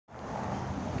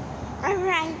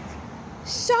Alright,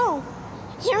 so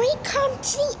here we come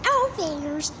to the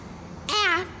elevators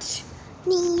at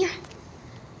the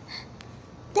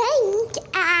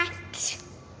bank at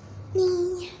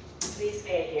the... Please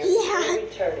pay here Yeah. before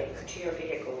returning to your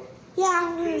vehicle.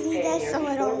 Yeah, we'll Please do pay this here a before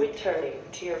little. returning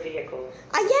to your vehicle.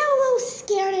 I get a little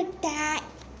scared of that.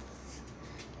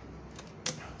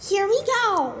 Here we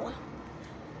go.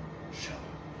 Show him.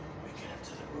 We get up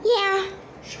to the roof. Yeah,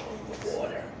 Show him the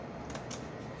water.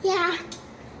 yeah.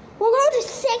 We'll go to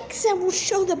 6 and we'll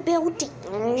show the buildings.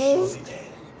 Show the dad.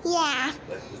 Yeah.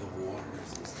 Like where the water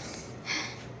is.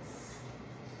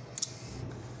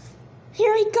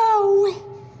 Here we go.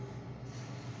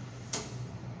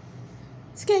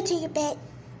 It's gonna take a bit.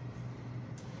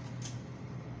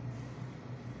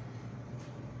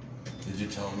 Did you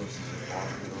tell him this is a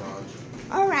parking garage?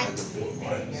 Alright, Please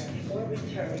pay here before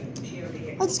returning to your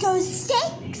vehicle. let's go Please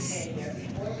 6. pay here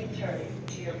before returning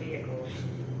to your vehicle.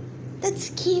 That's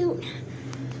cute.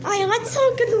 Alright, let's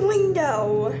look in the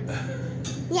window.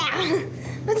 Yeah.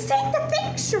 Let's take the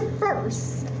picture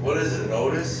first. What is it,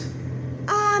 Otis?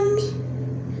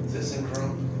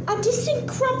 ThyssenKrupp? A distant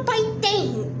crump, I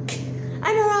think.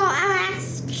 I don't know, I'll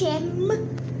ask Jim.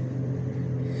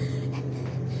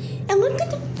 And look at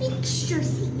the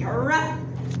fixtures here.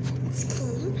 It's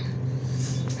clean.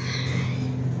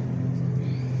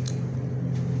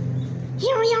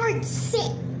 Here we are at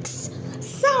 6.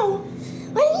 So,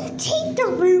 let me take the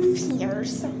roof here.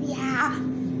 So, yeah.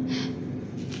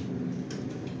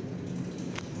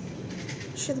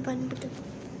 Show the button.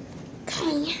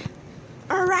 Okay.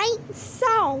 Alright,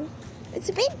 so, it's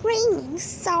a bit raining,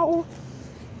 so,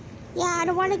 yeah, I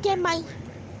don't want to get my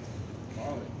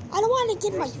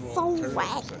phone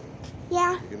wet.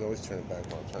 Yeah. You can always turn it back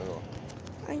on. Turn it off.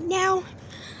 Right now,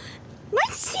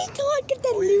 let's take a look at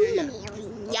the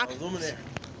luminary. Yeah. Luminary.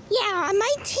 Yeah, I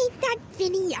might take that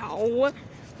video.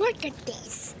 Look at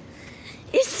this.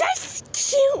 Is this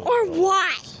cute or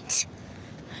what?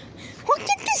 Look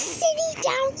at the city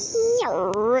down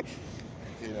here.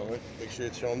 You know what? Make sure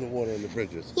you turn on the water on the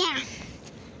bridges. Yeah,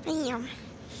 I am.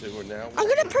 See, we're now I'm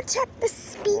gonna protect the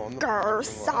speaker,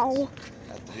 so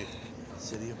at the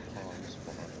City of Palms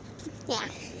Farm. yeah.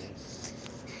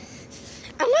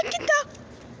 And look at the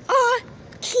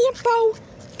Campo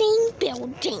thing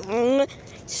building.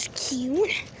 It's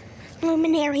cute.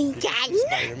 Luminary again.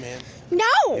 Spider-Man?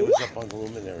 No. He was up on the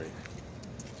luminary.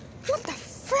 What the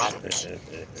frick?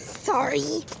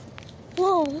 Sorry.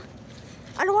 Whoa.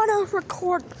 I don't want to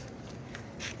record.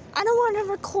 I don't want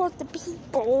to record the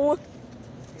people.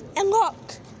 And look,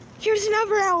 here's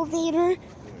another elevator.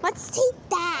 Let's take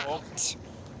that.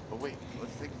 But wait,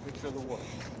 let's take a picture of the water.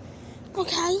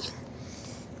 Okay.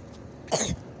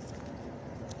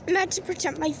 I'm about to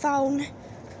protect my phone.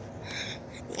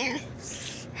 Yeah.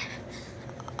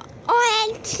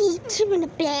 I'll teach you in a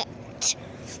bit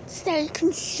so you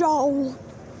can show.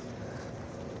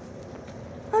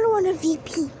 I don't want to view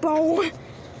people.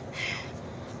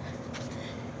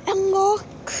 And look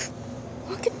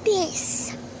at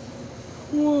this.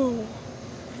 Whoa.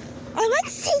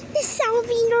 Let's take this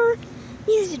elevator.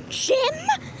 There's a gym,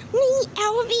 mini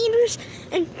elevators,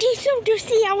 and diesel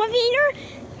the elevator.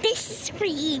 This is for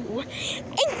you.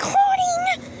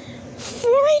 Including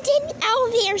Floridian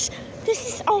elevators.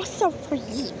 This is also for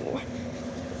you.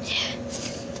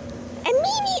 And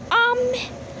maybe,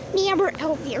 the other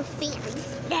elevator fans.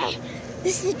 Yeah,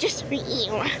 this is just for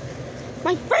you.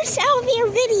 My first elevator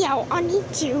video on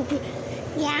YouTube.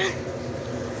 Yeah.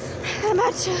 I'm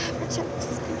about to protect the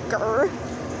speaker.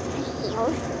 Right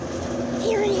here.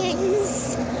 Here it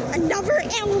is. Another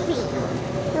elevator.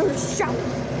 There's show.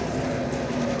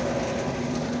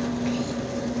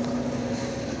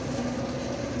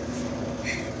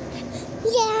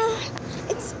 Yeah,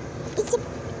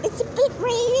 it's a bit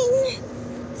raining.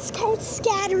 It's called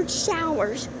scattered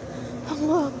showers.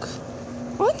 Oh,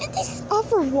 look at this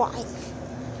other one.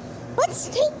 Let's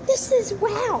take this as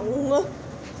well.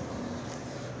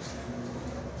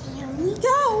 Here we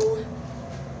go.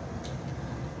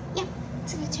 Yep,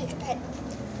 it's gonna take a bit.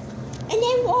 And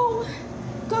then we'll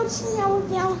go to the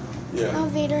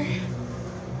elevator.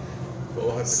 But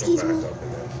we'll have to Excuse come me. back up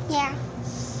in there. Yeah.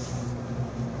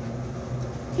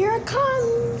 Here it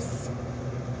comes.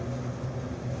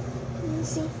 Let me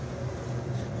see.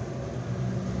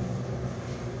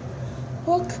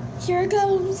 Look, here it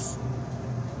goes.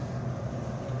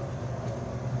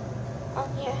 Oh,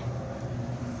 yeah.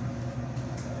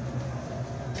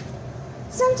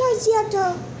 Sometimes you have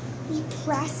to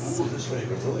repress. Ooh, this way you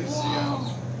can really see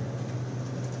out.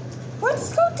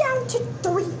 Let's go down to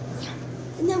 3.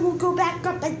 And then we'll go back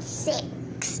up at 6.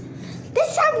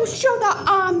 This time we'll show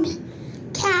the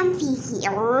comfy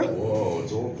here. Whoa,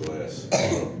 it's all glass.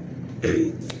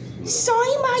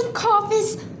 Sorry, my cough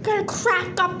is gonna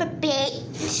crack up a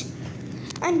bit.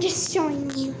 I'm just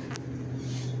showing you.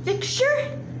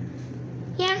 Picture?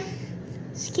 Yeah.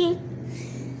 Ski.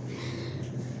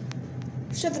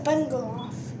 Should the button go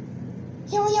off?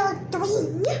 Here we are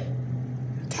doing.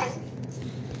 Okay.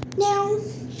 Now.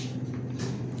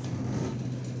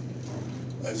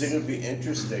 I think it'd be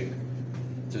interesting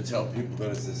to tell people that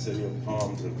it's the city of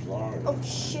Palms in Florida. Oh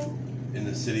shoot. In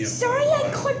the city of Sorry, Fort I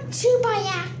Myers. clicked 2 by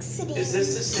accident. Is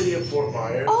this the city of Fort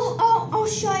Myers? Oh,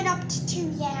 show it up to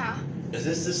 2, yeah. Is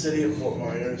this the city of Fort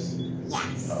Myers?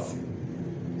 Yes.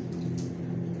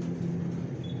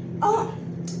 Oh.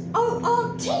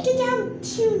 I'll take it down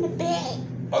 2 in a bit.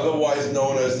 Otherwise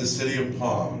known as the city of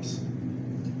Palms.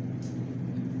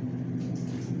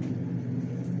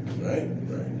 Right?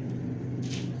 Right.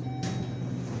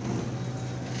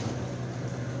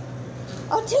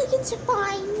 I'll take it to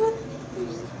 5.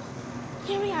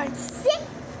 Here we are at 6.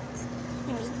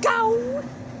 Here we go.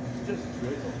 Just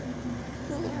wiggle.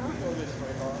 Yeah. Go this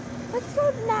way, huh? Let's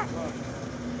go to that.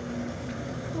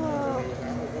 Whoa.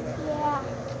 Yeah.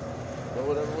 Go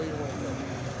whatever way you want to go.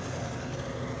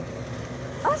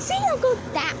 I'll say I'll go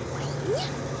that way.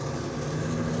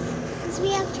 Because we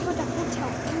have to go to Hotel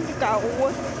Indigo.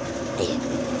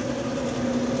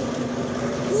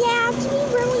 Yeah, I have to be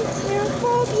really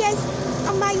careful because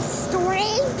of my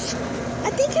storage. I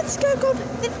think it's going to go to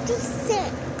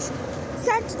 56.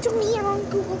 That's to me on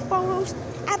Google Photos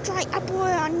after I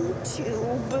upload on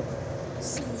YouTube.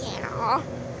 So yeah.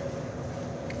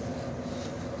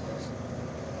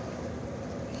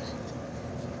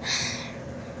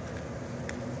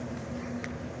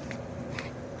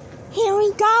 Here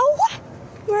we go.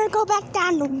 We're going to go back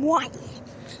down to 1.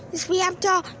 Because we have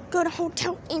to go to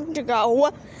Hotel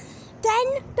Indigo.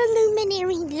 Then the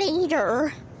luminary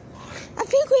later. I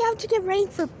think we have to get ready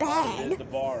for bed. There's the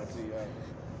bar at the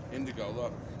Indigo,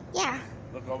 look. Yeah.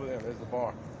 Look over there, there's the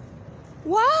bar.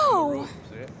 Whoa. The roof,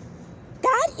 see it?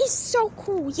 That is so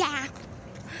cool, yeah.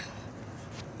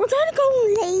 We're gonna go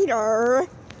later.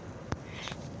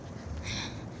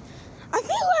 I think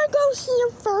we're gonna go here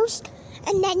first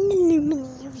and then the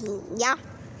luminary, yeah.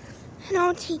 And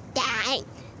I'll take that.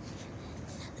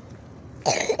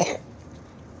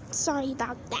 Sorry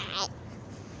about that.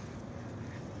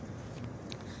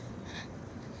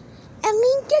 And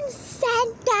Lincoln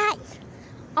said that,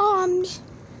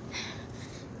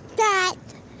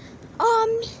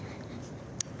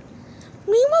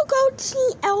 we will go to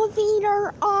the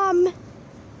elevator,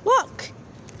 look,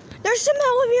 there's some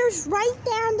elevators right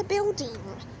there in the building,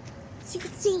 so you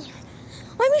can see.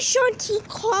 Let me show it to you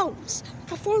close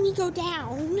before we go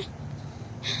down.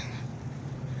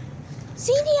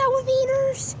 See the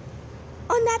elevators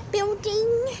on that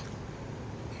building?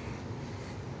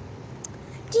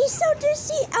 Do you still do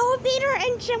see elevator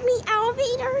and Jimmy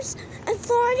elevators and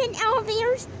Floridan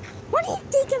elevators? What do you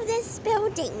think of this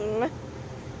building?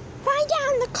 Find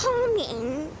out in the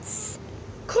comments.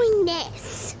 Clean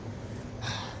this.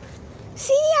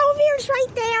 See the elevators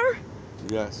right there?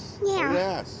 Yes. Yeah. Oh,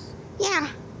 yes. Yeah.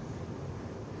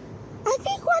 I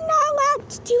think we're not allowed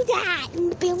to do that in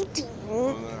the building.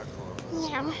 Oh, they're not close.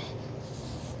 Yeah.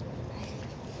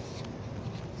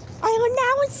 Alright,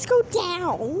 now let's go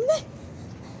down.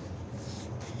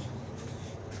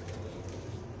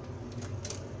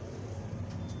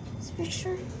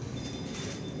 Picture.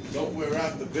 Don't wear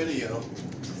out the video.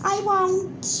 I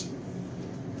won't.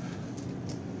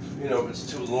 You know, if it's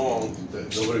too long,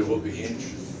 that nobody will be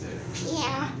interested.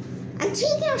 Yeah. I'm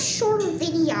taking a shorter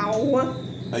video.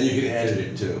 And you can edit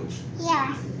it too.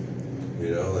 Yeah.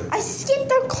 You know, like. I skipped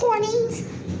the recordings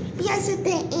because of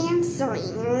the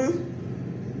answering.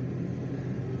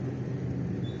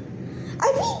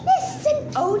 I think this is an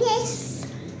Otis.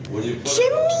 When you put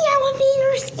Chimney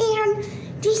elevators and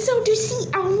diesel to see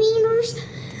elevators.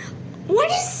 What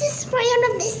is this brand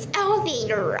of this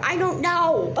elevator? I don't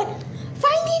know, but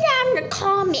find it out in the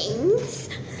comments.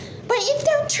 But if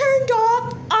they're turned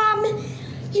off,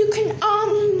 you can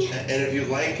and if you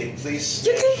like it, please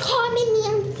you can comment me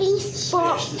on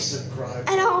smash the Facebook, subscribe.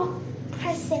 and I'll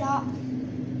press it up.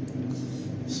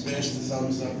 Smash the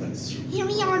thumbs up and Here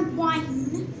we are on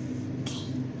 1.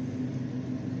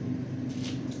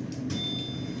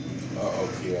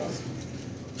 kiosk.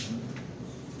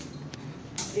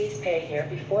 Please pay here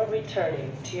before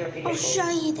returning to your vehicle. I'll show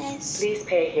you this. Please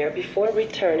pay here before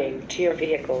returning to your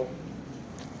vehicle.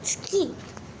 Ski.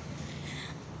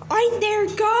 Alright, there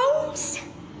it goes.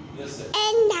 Listen.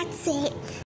 And that's it.